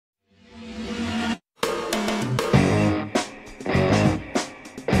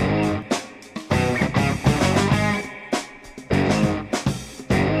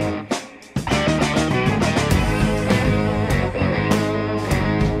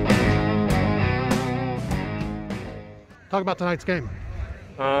Talk about tonight's game.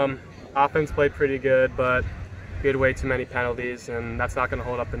 Offense played pretty good, but we had way too many penalties, and that's not going to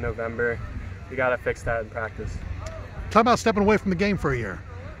hold up in November. We got to fix that in practice. Talk about stepping away from the game for a year.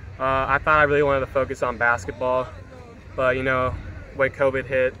 I thought I really wanted to focus on basketball, but when COVID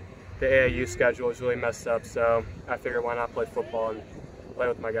hit, the AAU schedule was really messed up, so I figured why not play football and play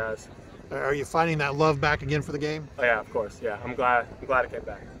with my guys. Are you finding that love back again for the game? Oh, yeah, of course. Yeah, I'm glad it came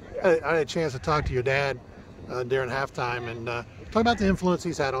back. Yeah. I had a chance to talk to your dad during halftime, and talk about the influence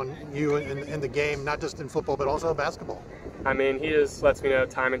he's had on you in the game, not just in football, but also basketball. I mean, he just lets me know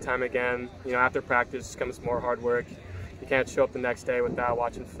time and time again, after practice comes more hard work. You can't show up the next day without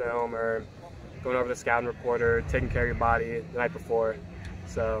watching film or going over the scouting report or taking care of your body the night before.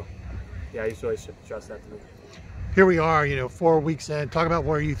 So, yeah, you really should trust that to me. Here we are, 4 weeks in. Talk about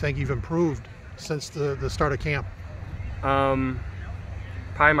where you think you've improved since the start of camp.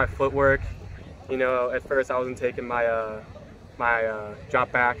 Probably my footwork. At first I wasn't taking my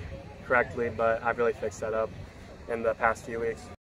drop back correctly, but I've really fixed that up in the past few weeks.